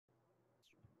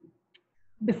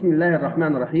Bismillah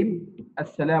ar-Rahman ar-Rahim.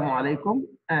 Assalamu alaikum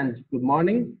and good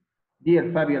morning,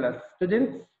 dear fabulous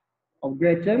students of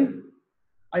grade 10.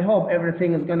 I hope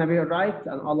everything is going to be all right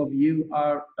and all of you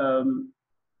are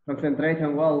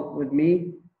concentrating well with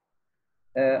me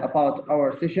about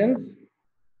our sessions.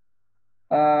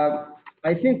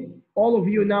 I think all of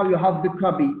you now you have the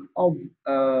copy of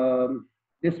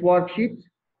this worksheet.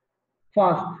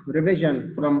 Fast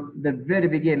revision from the very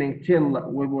beginning till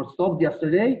we were stopped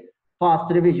yesterday.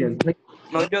 Fast revision.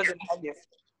 موجود الحل يا أخي.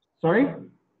 Sorry?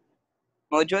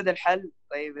 موجود الحل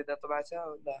طيب إذا طبعتها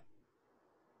ولا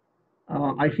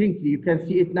I think you can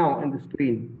see it now on the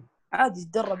screen. عادي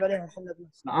تدرب عليها نحلها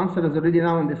بنفسك. The answer is already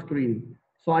now on the screen.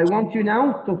 So I want you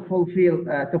now to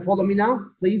follow me now,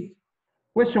 please.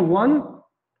 Question 1,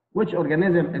 which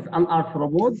organism is an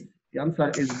arthropod? The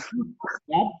answer is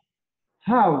crab.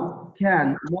 How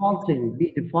can molting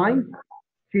be defined?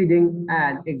 Feeding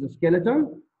an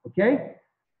exoskeleton. Okay.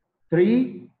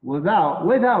 3, without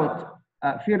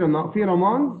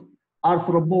pheromones,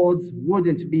 arthropods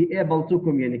wouldn't be able to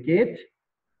communicate.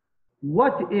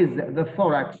 What is the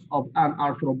thorax of an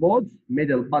arthropod?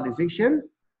 Middle body section.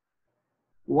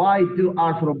 Why do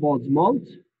arthropods molt?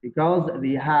 Because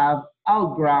they have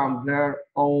outgrown their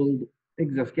old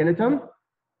exoskeleton.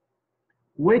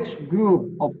 Which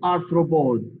group of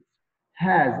arthropods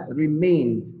has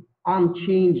remained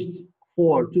unchanged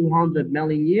for 200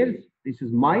 million years? This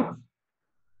is mites.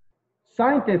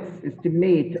 Scientists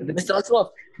estimate that... مستر أشرف.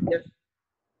 Yes.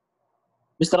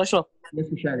 مستر أشرف. Yes,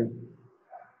 Mishari.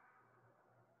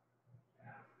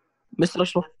 مستر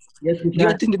أشرف. Yes, You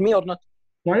Mishari. intended me or not?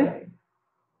 Sorry?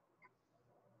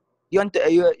 You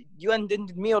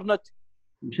intended me or not?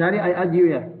 Mishari, I add you,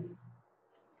 yeah.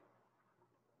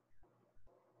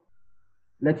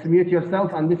 Let's mute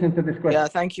yourself and listen to this question. Yeah,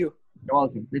 thank you. You're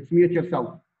welcome. Let's mute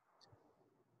yourself.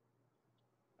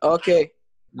 Okay.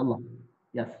 Allah.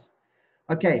 Yes.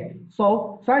 Okay.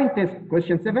 So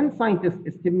question 7, scientists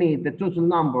estimate the total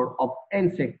number of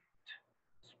insect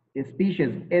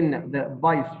species in the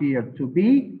biosphere to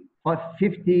be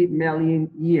 50 million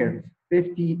years.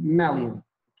 50 million.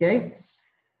 Okay.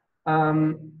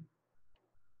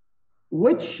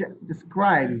 Which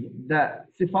describes the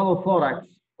cephalothorax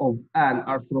of an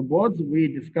arthropod. We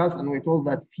discussed and we told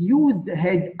that fused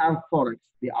head and thorax,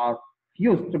 they are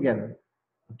fused together.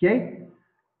 Okay,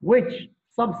 which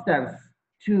substance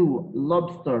do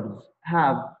lobsters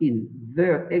have in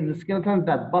their exoskeleton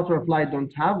that butterfly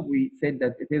don't have? We said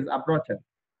that it is a protein.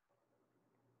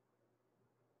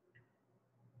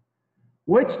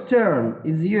 Which term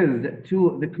is used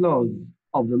to the claws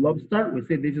of the lobster? We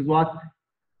said this is what?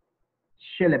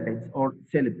 Shellipids or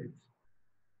cellipids.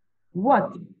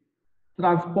 What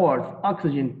transports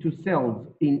oxygen to cells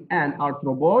in an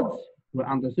arthropod? We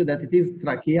understood that it is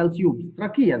tracheal tubes.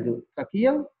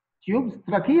 Tracheal tubes.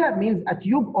 Trachea means a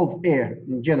tube of air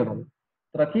in general.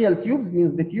 Tracheal tubes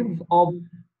means the tubes of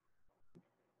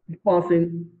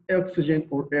passing oxygen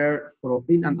or air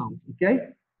in and out.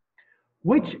 Okay.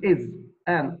 Which is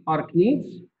an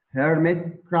arachnid?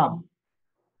 Hermit crab.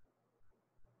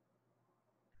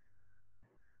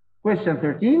 Question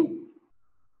 13.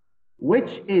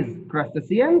 Which is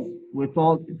crustaceans? We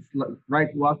thought it's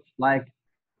like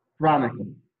Chronicle.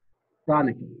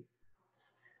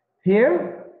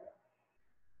 Here,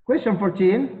 question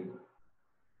 14.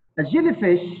 A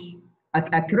jellyfish,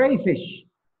 a crayfish,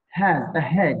 has a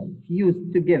head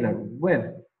fused together with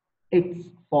its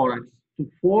thorax to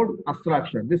form a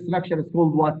structure. This structure is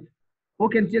called what? Who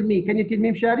can tell me? Can you tell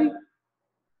me, Shari?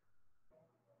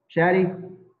 Shari?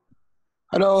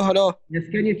 Hello. Yes,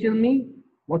 can you tell me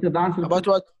what is the answer? About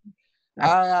what?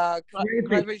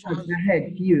 Crayfish has the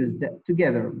head fused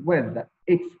together with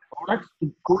its thorax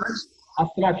to form a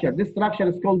structure. This structure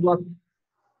is called what?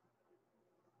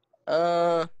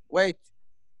 Wait.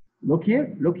 Look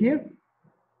here.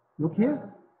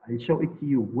 I'll show it to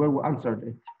you where we answered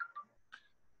it.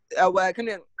 Can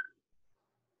you...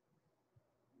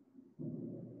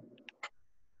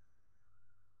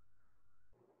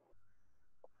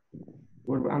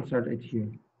 Where we answered it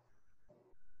here.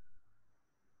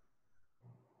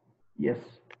 Yes,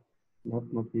 not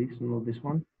this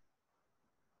one.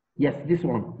 Yes, this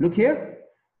one. Look here,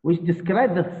 which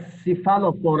describes the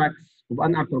cephalothorax of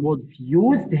an arthropod,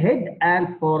 fused head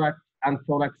and thorax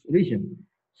region.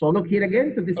 So look here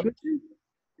again to this question.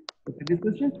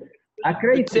 A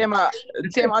crayfish. Same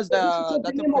as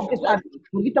the name of this animal.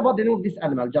 Forget about the name of this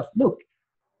animal. Just look.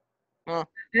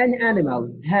 An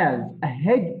animal has a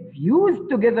head fused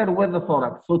together with the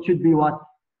thorax, so it should be what?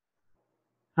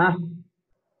 Huh?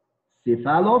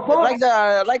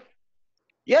 Cephalothorax.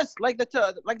 Like the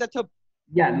tub.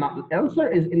 Yeah, no, the answer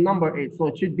is in number 8, so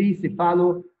it should be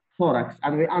cephalothorax,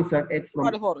 and we answered it from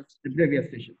Cephalothorax. the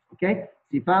previous session. Okay,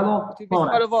 It will be cephalothorax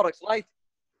cephalothorax, right?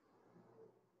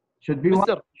 should be what?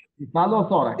 Mister.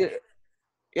 Cephalothorax.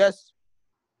 Yes.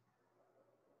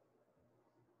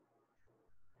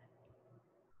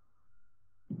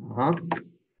 Uh-huh.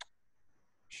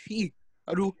 ايش فيه؟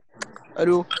 الو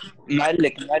الو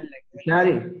معلق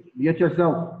Shari, mute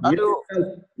yourself. Mute الو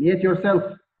yourself. Mute yourself.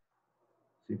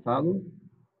 Cephalothorax.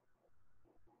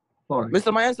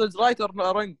 Mr. My answer is right or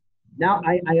wrong? Now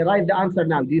I write the answer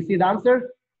now. Do you see the answer?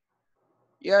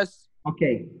 Yes.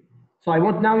 Okay. So I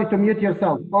want now you to mute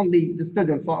yourself, only the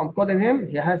student. So I'm calling him.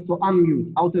 He has to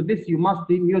unmute. Out of this, you must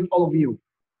mute all of you.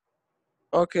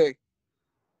 Okay.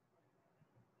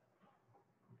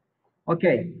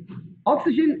 Okay.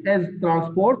 Oxygen is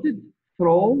transported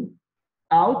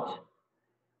throughout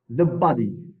the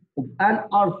body of an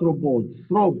arthropod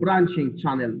through branching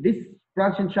channel. This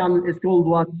branching channel is called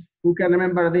what? Who can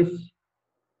remember this?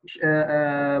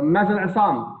 Mazen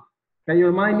Assam. Can you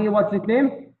remind me what's its name?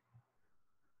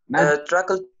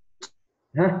 trackle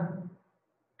Huh?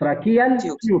 Tracheal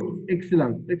Tubes. tube.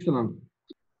 Excellent, excellent.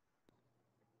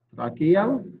 Tracheal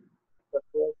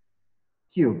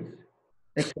tubes.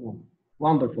 Excellent.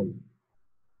 Wonderful.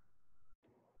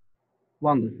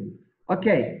 Wonderful.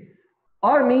 Okay.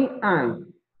 Army ants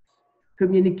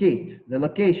communicate the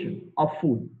location of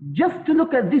food. Just to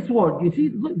look at this word, you see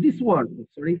this word. Oh,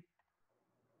 sorry.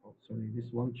 Oh, sorry,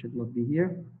 this one should not be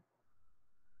here.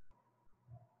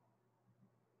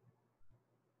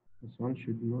 This one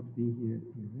should not be here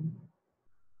even.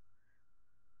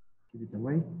 Keep it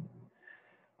away.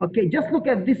 Okay, just look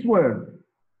at this word.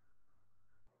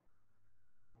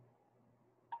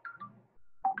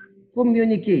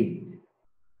 Communicate.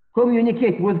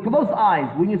 Communicate with closed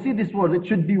eyes. When you see this word, it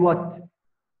should be what?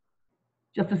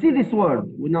 Just to see this word,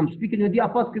 when I'm speaking with you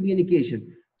about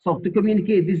communication. So to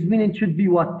communicate, this meaning should be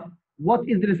what? What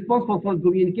is responsible for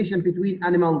communication between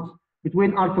animals,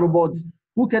 between arthropods?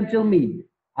 Who can tell me?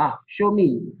 Show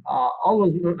me.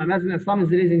 Always Mazen Assam is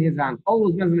raising his hand.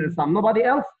 Always Mazen Assam. Nobody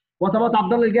else? What about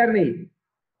Abdullah Al-Garni?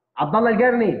 Abdullah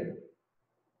Al-Garni.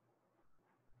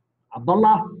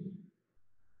 Abdullah.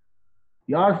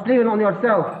 You are sleeping on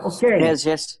yourself. Okay.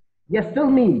 yes Yes, tell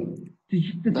me. To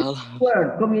this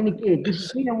word, communicate. This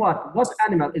is meaning what? What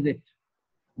animal is it?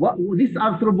 What these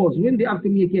arthropods, when they are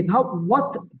communicate, how,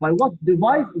 what, by what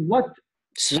device, what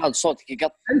سجل صوتك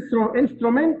يقطع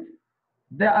instrument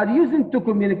they are using to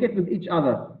communicate with each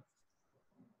other?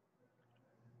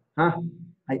 Huh?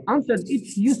 I answered it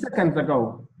few seconds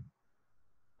ago.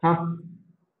 Huh?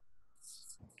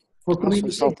 For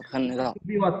communication,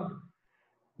 be what?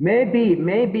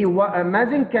 Maybe what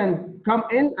Mazen can come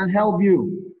in and help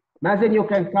you. Mazen, you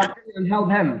can come in and help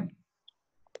him.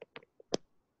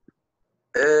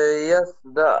 yes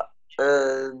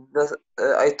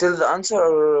I tell the answer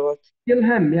or what? Tell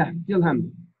him, yeah, tell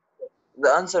him. The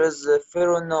answer is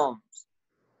pheromones.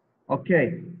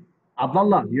 Okay.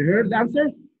 Abdullah, you heard the answer?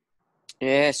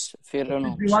 Yes, Should be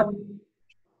pheromones. what?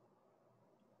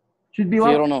 Should be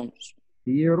what? Pheromones.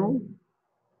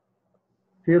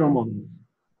 Pheromones.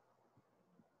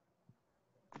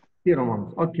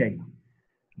 Pheromones. Okay.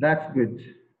 That's good.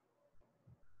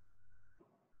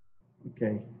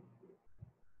 Okay.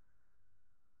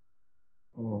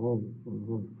 Oh.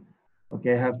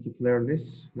 Okay, I have to clear this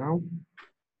now.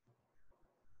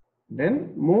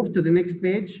 Then move to the next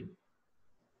page.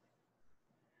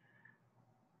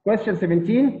 Question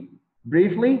 17,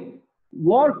 briefly.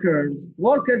 Worker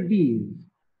bees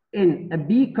in a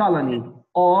bee colony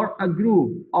or a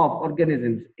group of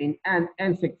organisms in an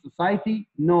insect society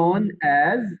known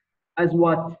as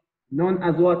what? Known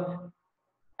as what?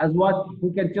 As what?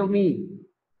 Who can tell me?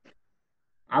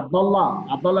 Abdullah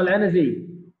Al-Anazi.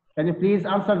 Can you please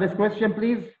answer this question,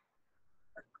 please?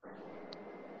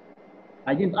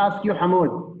 I didn't ask you,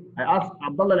 Hamoud. I asked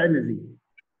Abdullah Al-Anazi.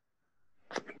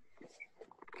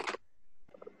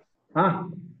 Huh?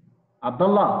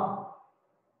 Abdullah.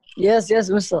 Yes,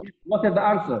 mister. What is the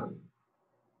answer?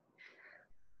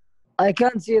 I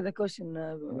can't see the question.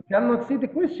 You cannot see the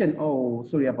question. Oh,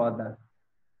 sorry about that.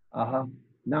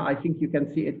 Now I think you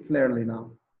can see it clearly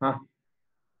now. Huh?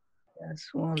 Yes,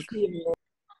 one.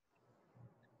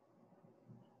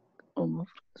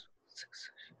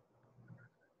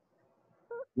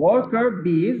 Worker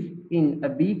bees in a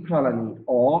bee colony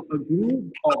or a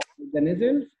group of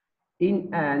organisms in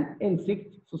an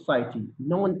insect society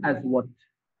known as what?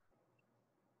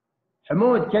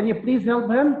 Hamoud, can you please help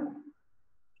him?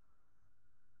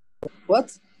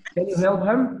 What? Can you help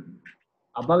him?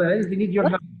 Abdullah, we need your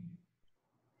help.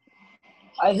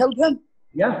 I help him?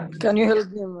 Yeah. Can you help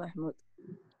me, Mahmoud?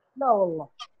 لا والله.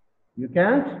 You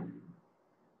can't?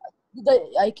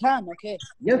 I can, okay.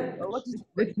 Yes. What is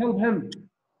Let's help him.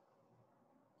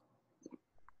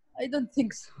 I don't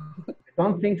think so.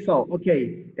 Don't think so.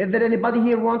 Okay. Is there anybody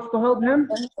here wants to help him?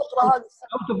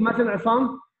 Out of Masan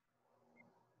Asam?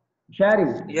 Shari.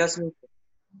 Yes.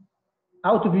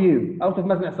 Out of you. Out of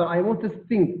Masan Asam. I want to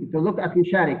think, to look at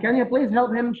Shari. Can you please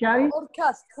help him, Shari? Or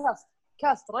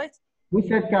cast, right? Who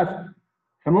said cast?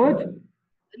 Hamoud?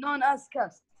 Known as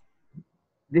cast.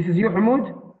 This is you, Hamoud?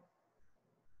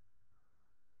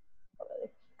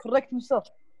 Correct, Mustafa.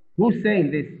 Who's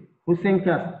saying this? Who's saying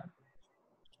cast?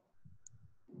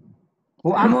 Who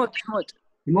Mahmoud.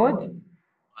 Hamoud?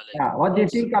 Yeah. What do you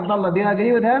think, Abdullah? Do you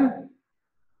agree with him?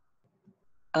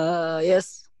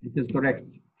 Yes. It is correct.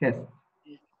 Yes.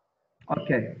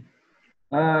 Okay.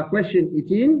 Question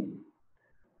 18.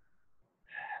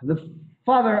 The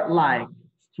father-like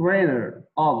strainer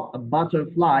of a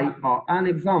butterfly are an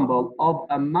example of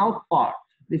a mouth part.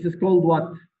 This is called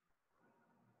what?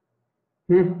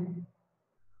 You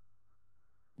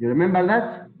remember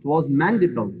that? It was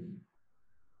mandibles.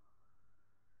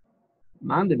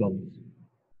 Mandibles.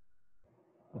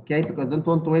 Okay, because I don't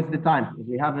want to waste the time because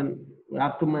we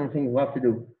have too many things we have to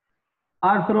do.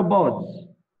 Arthropods.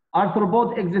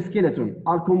 Arthropod exoskeleton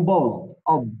are composed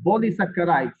of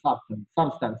polysaccharide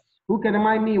substance. Who can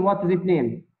remind me what is its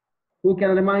name? Who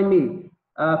can remind me?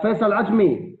 Faisal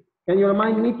Ajmi, can you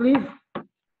remind me, please?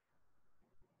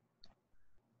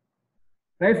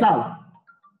 Faisal.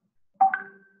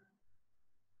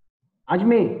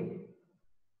 Ajmi.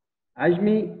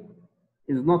 Ajmi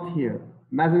is not here.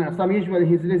 Mazen Assam, usually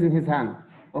he's raising his hand.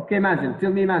 Okay, Mazen,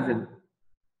 tell me, Mazen.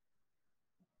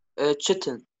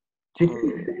 Chitin.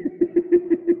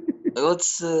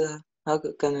 What's how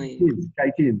can I?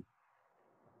 Chitin.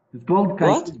 It's called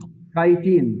What?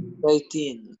 chitin.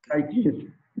 Chitin.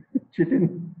 Chitin.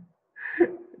 Chitin.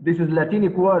 This is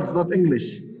Latinic words, not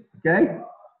English. Okay?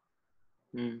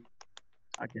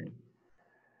 Okay.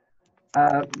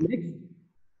 Next,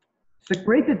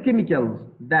 secreted chemicals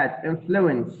that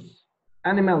influence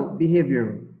animal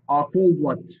behavior are called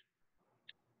what?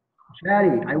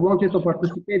 Shari, I want you to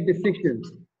participate in this section.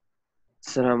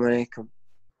 السلام عليكم.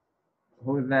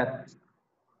 Who is that?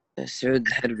 سعود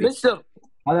الحربي. مستر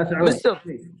هذا سعود. مستر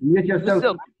Mute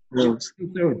yourself. مستر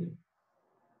سعود.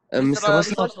 مستر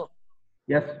أشرف.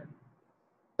 Yes.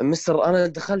 مستر أنا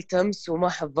دخلت أمس وما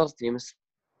حضرتني مستر.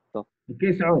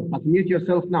 Okay, Saud, but mute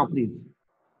yourself now, please.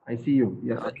 I see you.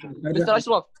 Yes. مستر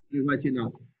أشرف. Invite you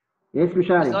now. Yes,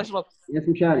 Mishari. مستر أشرف. Yes,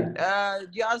 Mishari.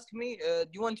 Do you ask me?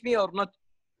 Do you want me or not?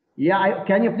 Yeah,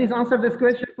 can you please answer this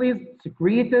question, please?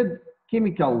 Secreted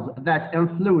chemicals that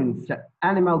influence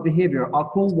animal behavior are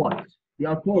called what? They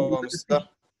are called.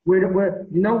 We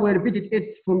repeated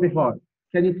it from before.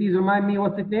 Can you please remind me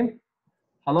what's its name?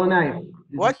 Hello, Naif.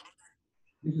 What?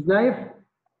 This is Naif?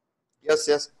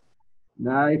 Yes.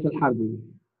 Naif Al-Harbi.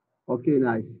 Okay,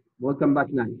 Naif. Welcome back,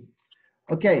 Naif.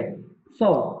 Okay, so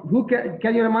who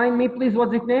can you remind me, please,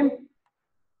 what's its name?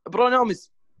 Pronomes.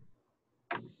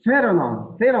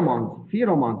 Pheromones.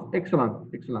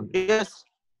 Excellent. Yes.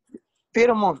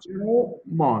 Pheromones.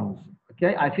 Pheromones.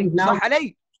 Okay, I think now. صح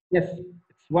علي. Yes,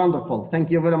 it's wonderful. Thank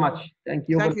you very much. Thank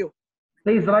you.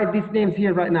 Please write these names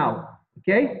here right now.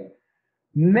 Okay.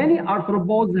 Many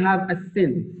arthropods have a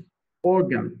sense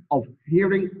organ of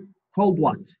hearing called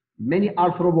what? Many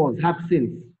arthropods have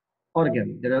sense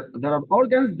organ. There are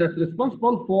organs that's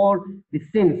responsible for the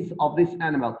sense of this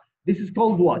animal. This is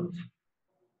called what?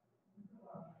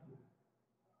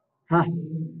 Huh?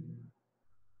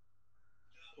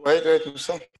 Wait,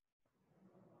 Musa.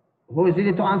 Who is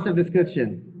ready to answer this question?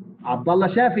 Abdullah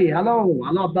Shafi. Hello,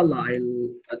 Abdullah.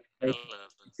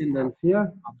 Attendance here.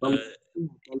 Abdullah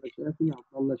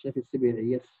Shafi Sibiri.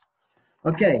 Yes.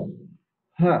 Okay.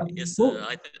 Yes,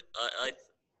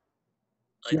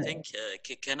 I think.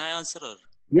 Can I answer? Or?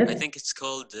 Yes. I think it's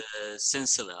called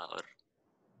sensilla. Or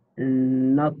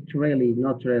not really.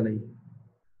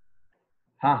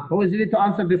 Who is ready to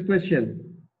answer this question?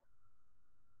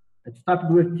 It started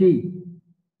with T.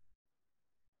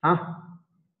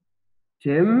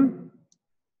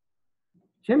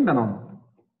 Tympanum.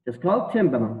 It's called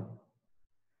tympanum.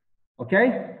 Okay?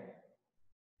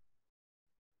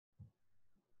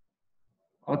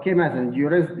 Okay, Mazen, you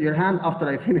raise your hand after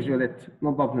I finish with it.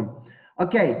 No problem.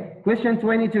 Okay, question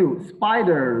 22.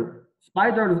 Spider's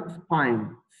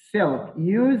spine, silk,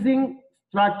 using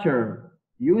structures.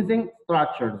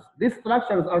 These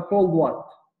structures are called what?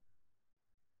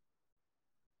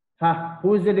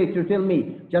 Who is ready to tell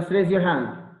me? Just raise your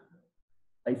hand.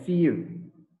 I see you.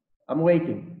 I'm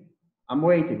waiting.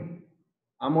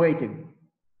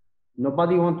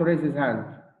 Nobody wants to raise his hand.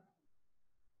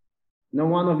 No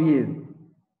one of you.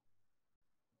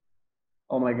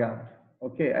 Oh my God.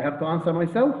 Okay, I have to answer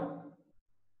myself.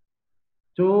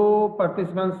 Two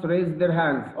participants raised their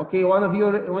hands. Okay, one of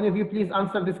you please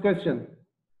answer this question.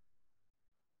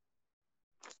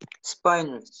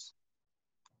 Spinals.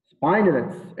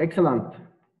 Spinnerets, excellent.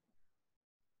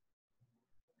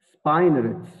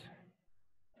 Spinnerets.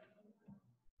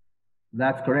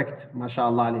 That's correct.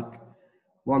 MashaAllah alik.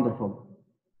 Wonderful.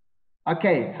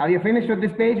 Okay, have you finished with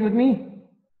this page with me?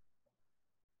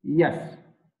 Yes.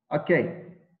 Okay.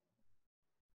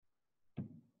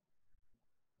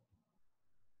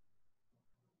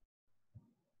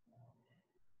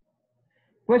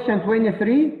 Question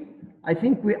 23, I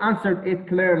think we answered it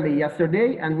clearly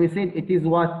yesterday and we said it is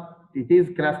what? It is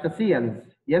crustaceans.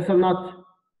 Yes or not?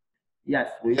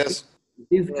 Yes, we said Yes. it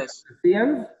is Yes.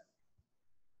 crustaceans.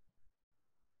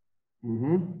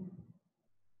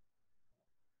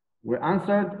 We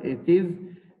answered it is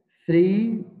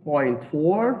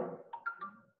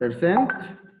 3.4%.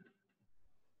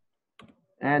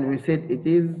 And we said it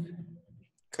is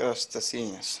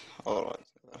Crustaceans. All right.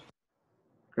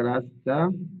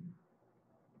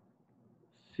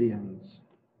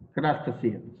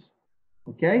 Crustaceans.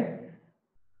 Okay?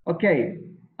 Okay.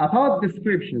 About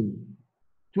description.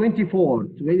 24,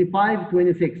 25,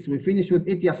 26. We finished with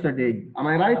it yesterday. Am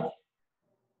I right?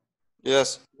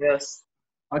 Yes. Yes.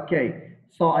 Okay.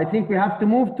 So I think we have to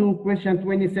move to question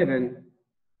 27.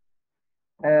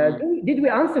 Did we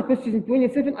answer question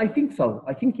 27? I think so.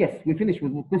 I think yes. We finished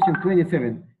with question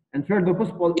 27. And further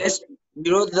possible. Yes,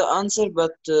 we wrote the answer,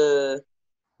 but the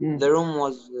room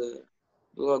was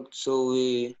blocked, so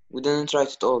we didn't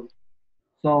write it all.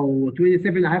 So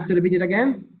 27, I have to repeat it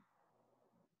again?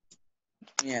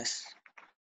 Yes.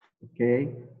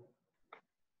 Okay.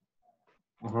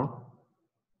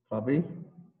 Copy.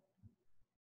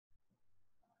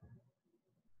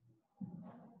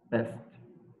 Best.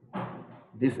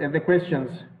 These are the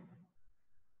questions.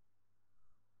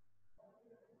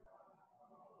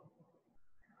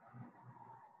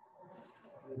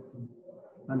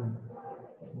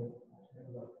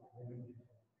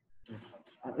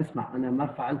 اسمع انا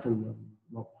ما فعلت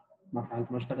الموقع،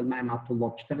 ما اشتغل معي مع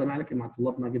الطلاب، اشتغل معي لكن مع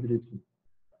الطلاب ما قدروا يدخلوا.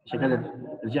 عشان كده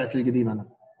رجعت للقديم انا.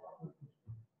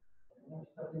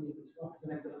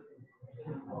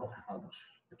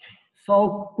 So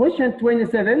question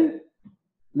 27,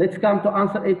 let's come to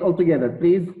answer it all together.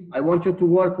 Please, I want you to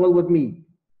work well with me.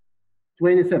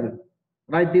 27,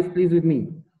 write this please with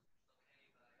me.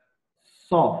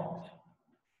 Soft.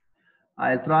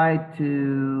 I'll try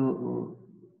to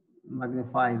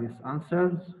magnify these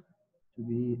answers to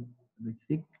be a bit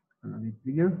thick and a bit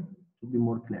bigger to be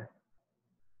more clear.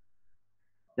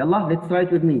 Yalla, let's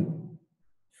write with me.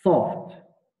 Soft.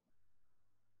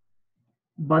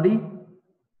 Body.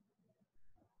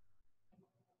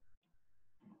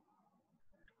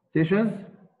 Tissues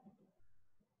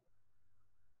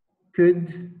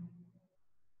could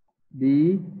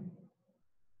be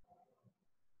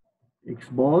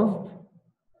exposed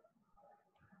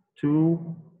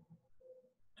to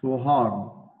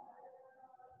harm.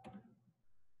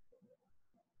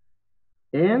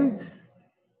 And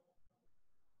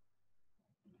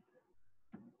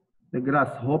the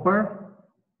grasshopper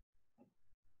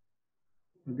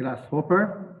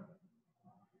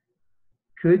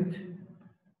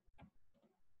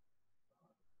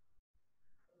could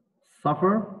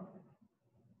suffer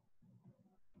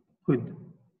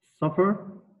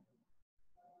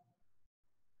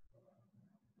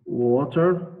water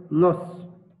loss.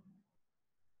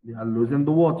 They are losing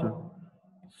the water.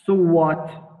 So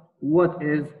what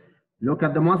is, look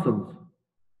at the muscles.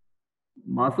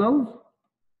 Muscles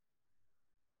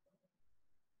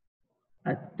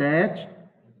attached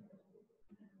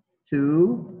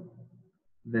to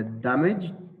the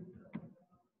damaged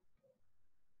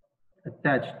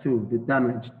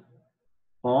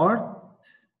part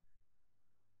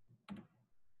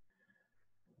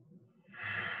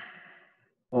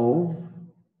of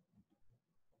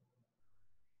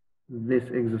this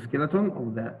exoskeleton,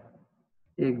 of the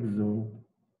exoskeleton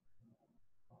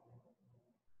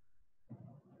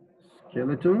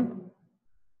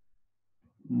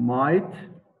might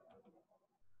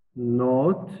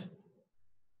not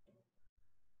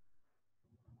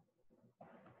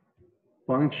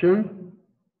function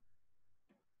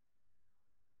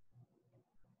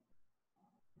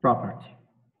properly.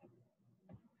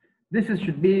 This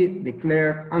should be the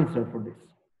clear answer for this.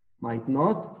 Might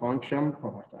not function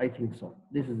properly. I think so.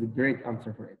 This is a great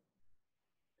answer for it.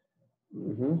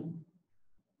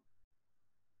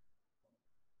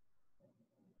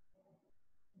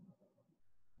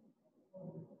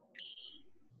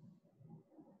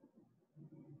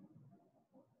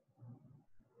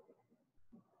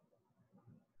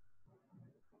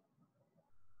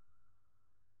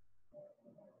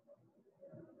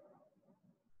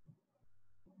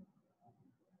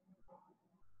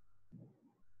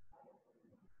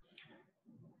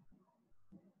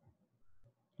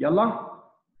 Yalla.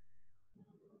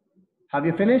 Have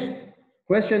you finished?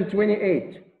 Question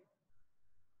 28.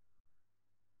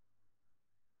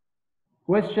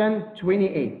 Question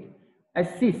 28.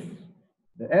 Assess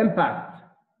the impact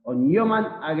on human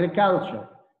agriculture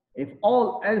if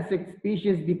all insect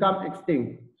species become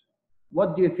extinct.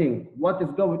 What do you think? What is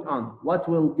going on? What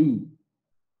will be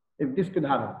if this could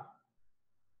happen?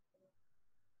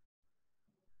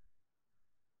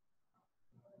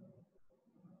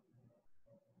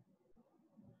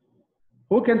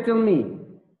 Who can tell me?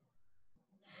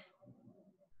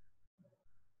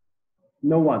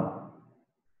 No one.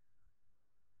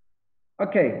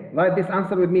 Okay, write this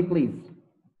answer with me, please.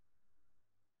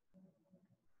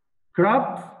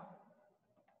 Crops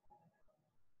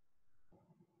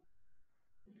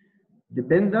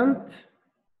dependent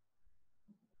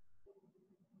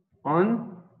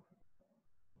on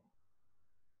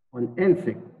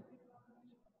insect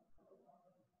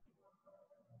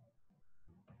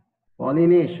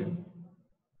pollination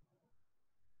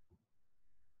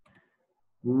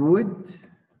would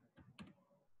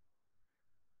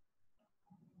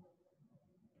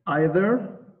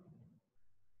either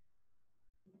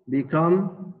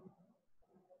become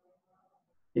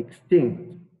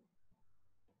extinct.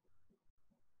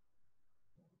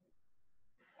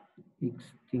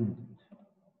 Extinct.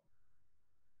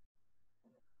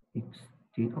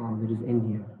 Oh, there is N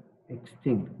here.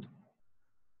 Extinct.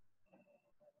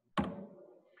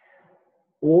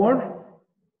 Or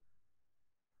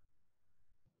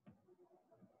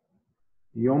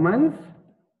humans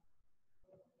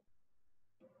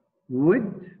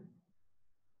would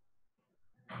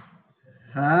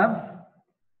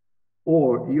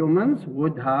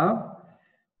have,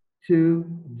 to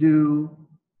do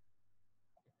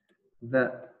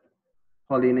the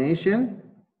pollination.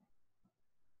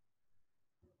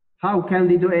 How can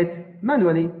they do it?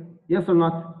 Manually. Yes or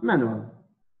not? Manual.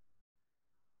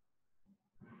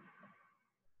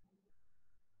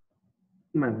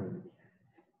 Manually.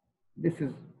 This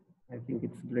is, I think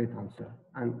it's a great answer.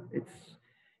 And it's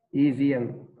easy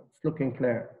and it's looking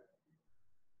clear.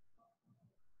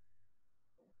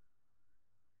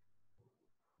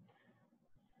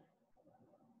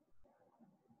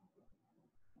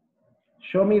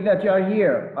 Show me that you are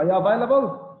here. Are you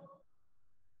available?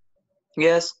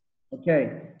 Yes.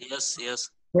 Okay. Yes, yes.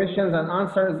 Questions and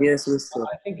answers. Yes, yes, sir.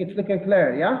 I think it's looking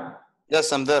clear, yeah?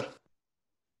 Yes, I'm there.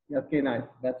 Okay, nice.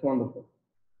 That's wonderful.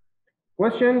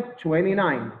 Question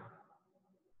 29.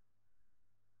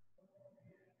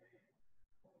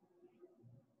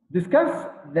 Discuss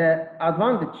the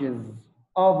advantages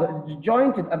of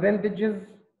jointed appendages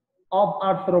of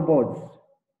arthropods.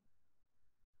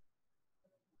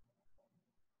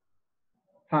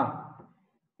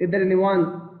 Is there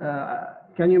anyone,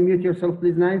 can you mute yourself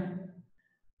please, Nice?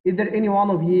 Is there any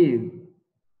one of you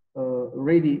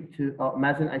ready to,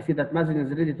 Mazen, I see that Mazen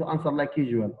is ready to answer like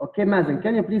usual. Okay, Mazen,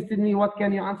 can you please tell me what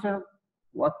can you answer?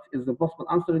 What is the possible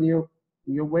answer in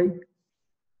your way?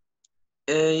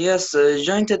 Yes,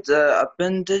 jointed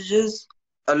appendages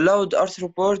allowed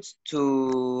arthropods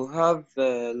to have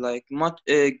like much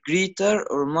greater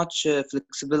or much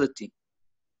flexibility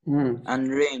and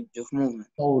range of movement.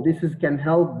 So this can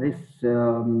help this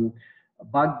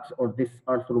bugs or this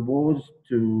arthropods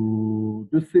to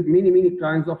do many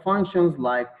kinds of functions,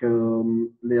 like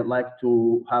they like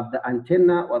to have the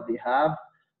antenna, what they have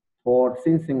for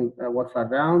sensing what's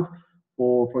around,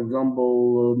 for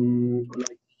example,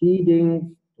 like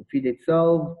feeding, to feed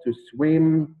itself, to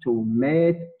swim, to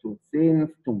mate, to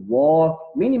sense, to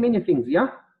walk, many things, yeah?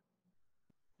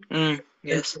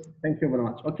 Yes. Thank you very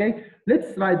much. Okay,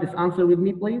 let's write this answer with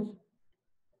me, please.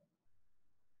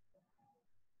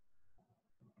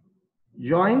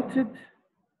 Jointed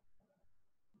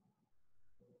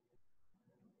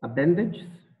appendages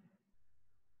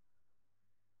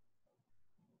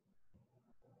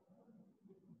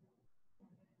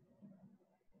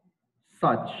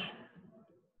such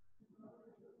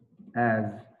as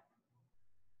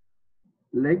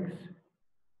legs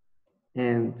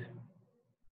and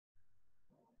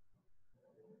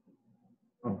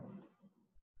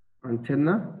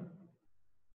antenna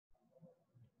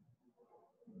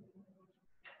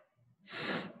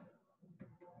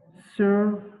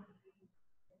serve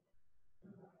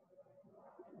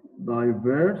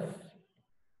diverse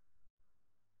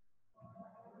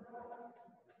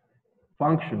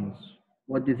functions.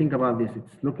 What do you think about this?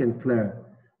 It's looking clear.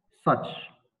 Such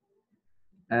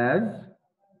as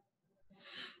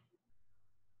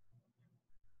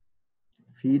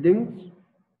feeding,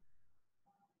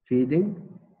 swimming,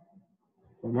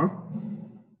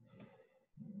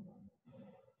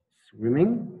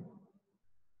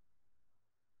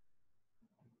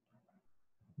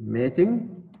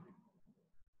 mating,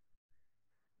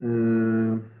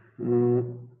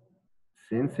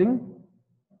 sensing,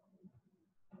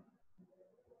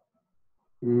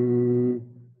 and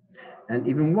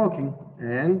even walking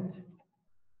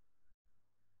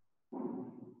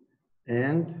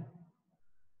and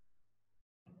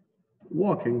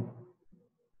walking.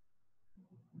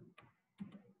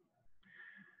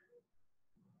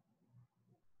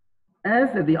 As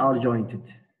they are jointed,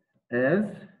 as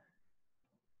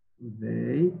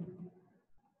they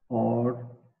are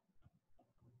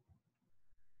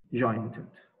jointed.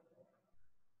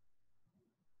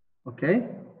 Okay,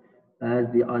 as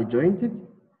they are jointed,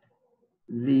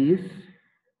 these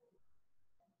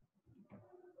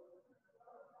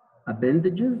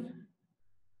appendages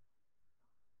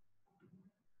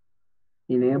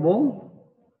enable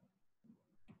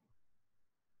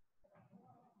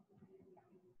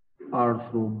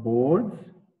arthropods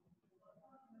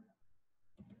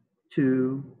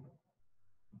to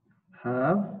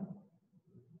have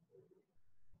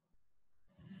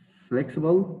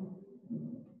flexible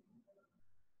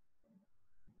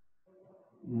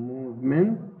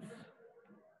movements.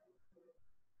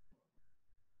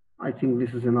 I think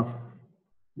this is enough.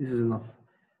 This is enough.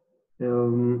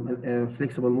 A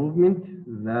flexible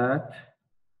movement that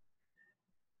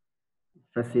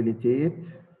facilitate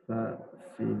the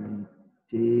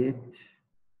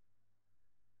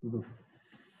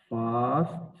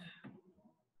fast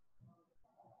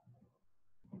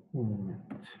movement.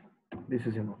 This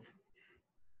is enough.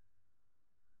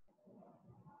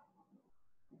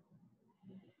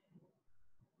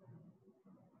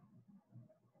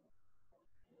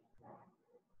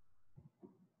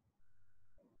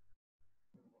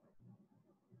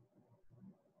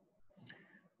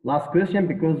 Last question,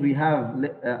 because we have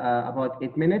about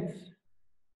 8 minutes.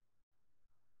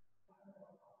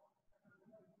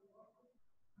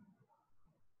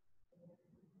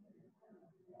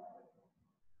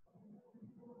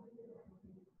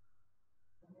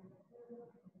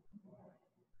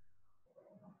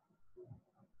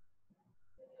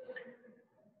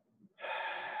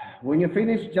 When you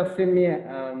finish, just send me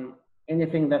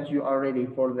anything that you are ready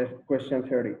for the question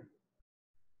 30.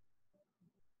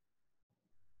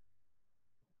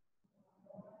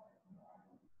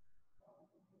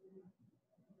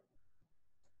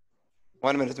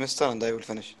 One minute, mister, and I will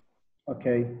finish.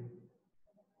 Okay.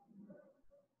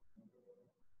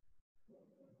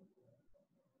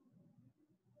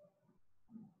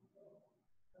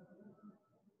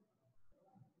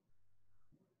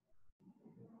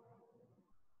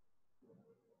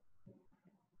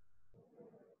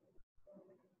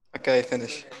 Okay,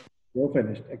 finish. You're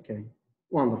finished. Okay.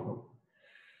 Wonderful.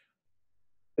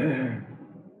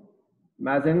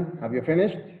 Mazen, have you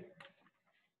finished?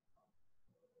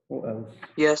 Who else?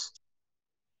 Yes.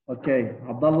 Okay.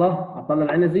 Abdullah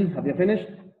Al-Anazi, have you finished?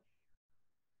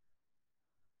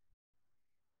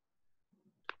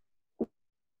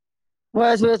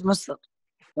 wait مستر.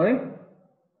 Sorry?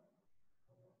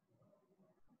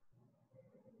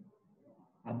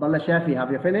 Abdullah Shafi,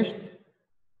 have you finished?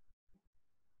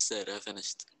 Sir, I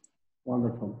finished.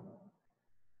 Wonderful.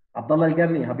 Abdullah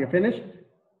Al-Garni, have you finished?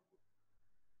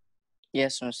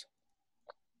 Yes, miss.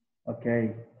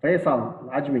 Okay.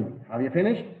 Faisal Al-Ajmi, have you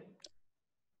finished?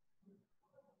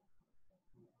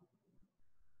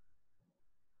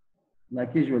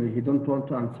 Like usually, he don't want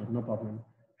to answer, no problem.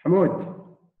 Hamoud,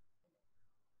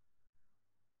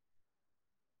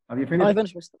 have you finished? I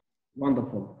finished مستر.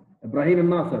 Wonderful.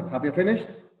 Ibrahim Al-Nasser, have you finished?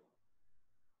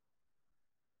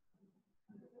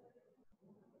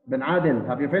 Ben Adil,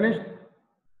 have you finished?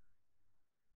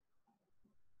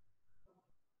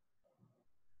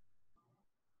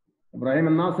 Ibrahim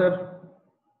Al-Nasser,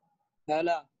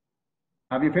 هلا.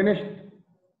 have you finished?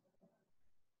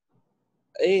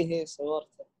 ايه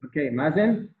صورته. Okay.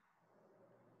 Mazen,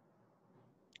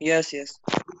 Yes, yes.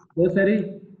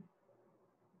 Dosari,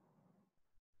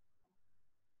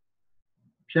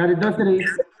 Shari Dosari.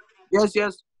 Yes,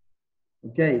 yes.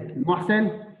 Okay.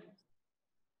 Mohsen.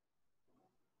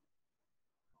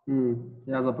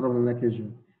 He has a problem like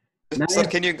usual. Sir, Naif.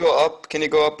 can you go up? Can you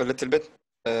go up a little bit?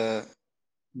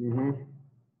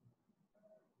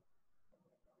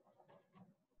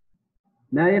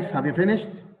 Naif, have you finished?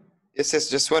 Yes, yes,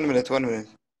 just 1 minute, 1 minute.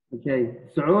 Okay.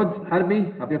 Saud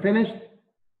Harbi, have you finished?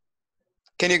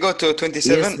 Can you go to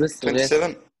 27? Yes, mister, yes.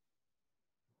 27?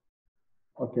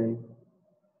 Okay.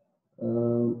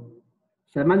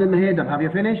 Salman Al-Mahedab, have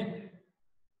you finished?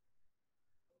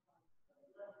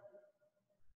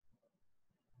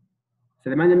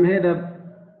 Salman Al-Mahedab.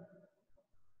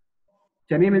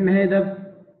 Tamim Al-Mahedab,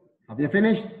 have you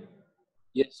finished?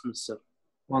 Yes, mister.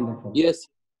 Wonderful. Yes.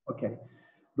 Okay.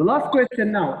 The last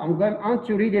question now, I'm going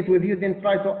to read it with you, then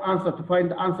try to answer, to find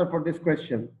the answer for this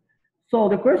question. So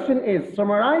the question is,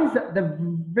 summarize the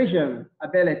vision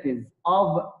abilities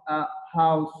of a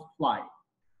housefly.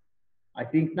 I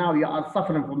think now you are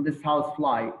suffering from this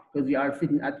housefly because you are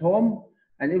sitting at home,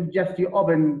 and if just you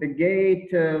open the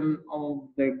gate of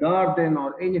the garden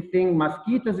or anything,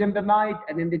 mosquitoes in the night,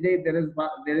 and in the day there is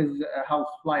a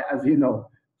housefly, as you know.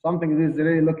 Something that is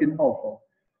really looking awful.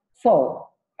 So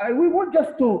we want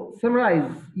just to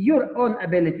summarize your own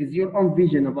abilities, your own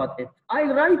vision about it. I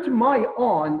write my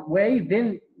own way,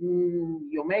 then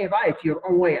you may write your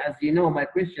own way. As you know, my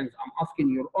questions, I'm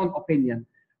asking your own opinion.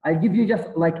 I give you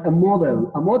just like a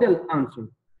model answer.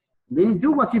 Then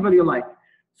do whatever you like.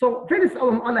 So first of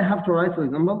all I have to write, for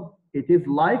example, it is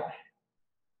like,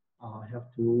 I have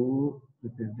to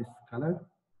put this color.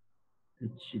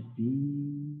 It should be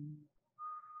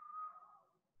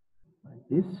like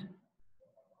this.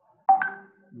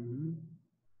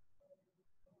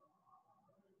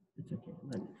 It's okay.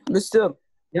 Like this. Mr.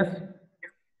 Yes.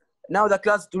 Now the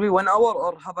class to be 1 hour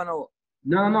or half an hour?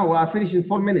 No, we are finishing in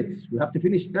 4 minutes. We have to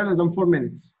finish earlier than 4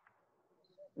 minutes.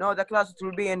 No, the class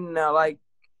will be in like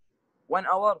 1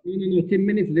 hour. No, 10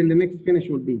 minutes. Then the next finish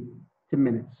will be 10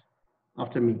 minutes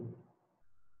after me.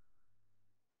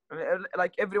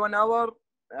 Like every 1 hour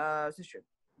session.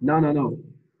 No.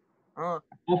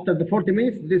 After the 40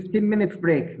 minutes, there's 10 minutes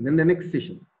break. Then the next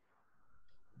session.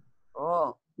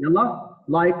 Oh. Yalla,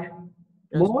 like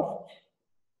Yes. most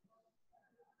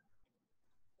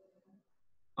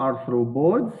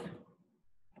arthropods.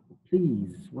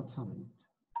 Please, what's happening?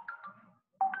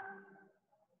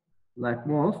 Like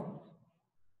most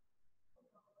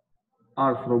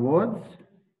arthropods,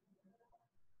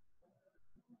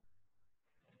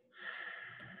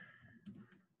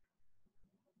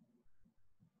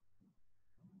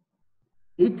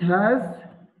 it has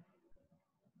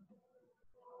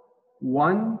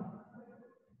one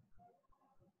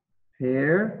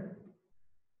pair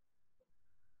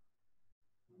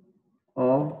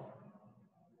of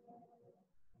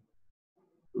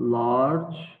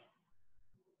large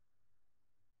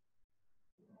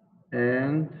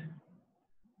and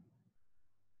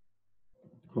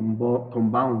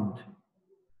compound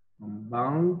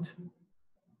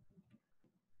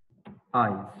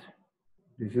eyes.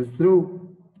 This is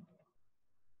true.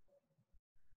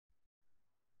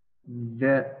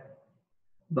 The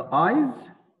eyes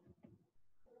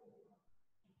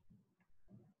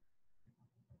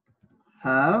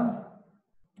have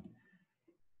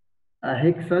a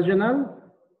hexagonal,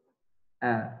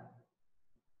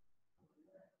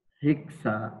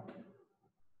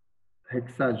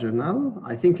 hexagonal.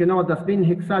 I think you know what does mean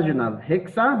hexagonal.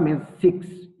 Hexa means 6.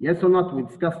 Yes or not? We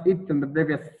discussed it in the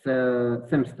previous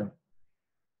semester.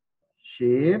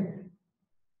 Shape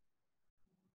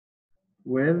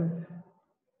with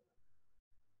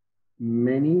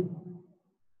many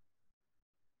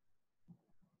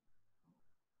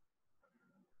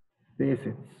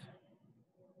facets.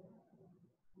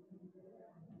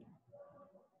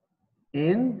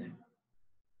 And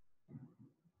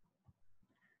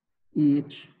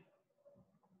each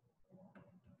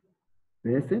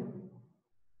facet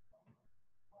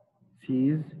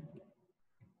sees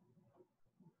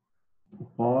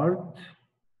part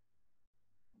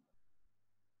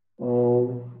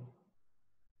of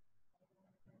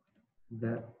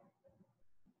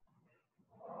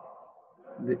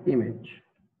the image.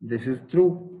 This is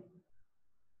true.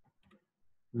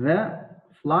 The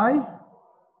fly's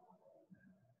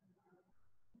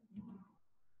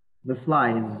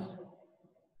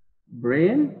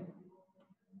brain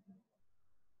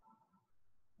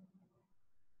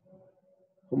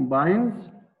combines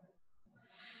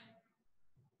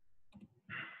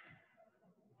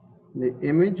the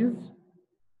images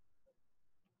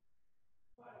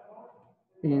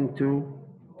into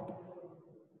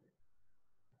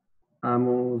a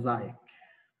mosaic.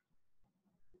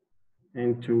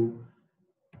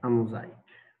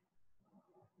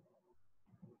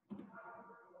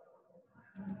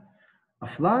 A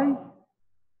fly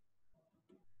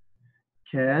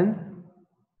can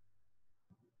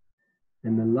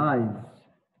analyze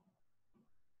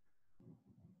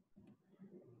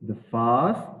the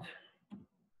fast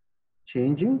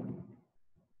changing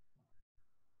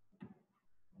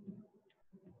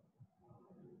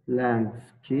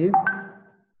landscape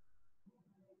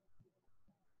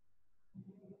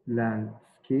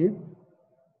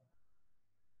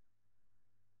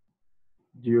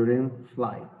during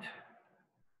flight.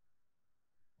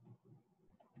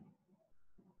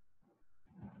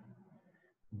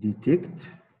 Detect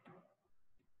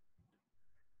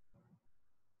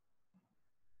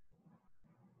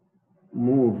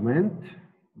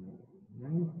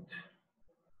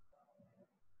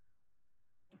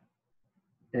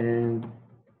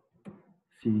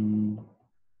C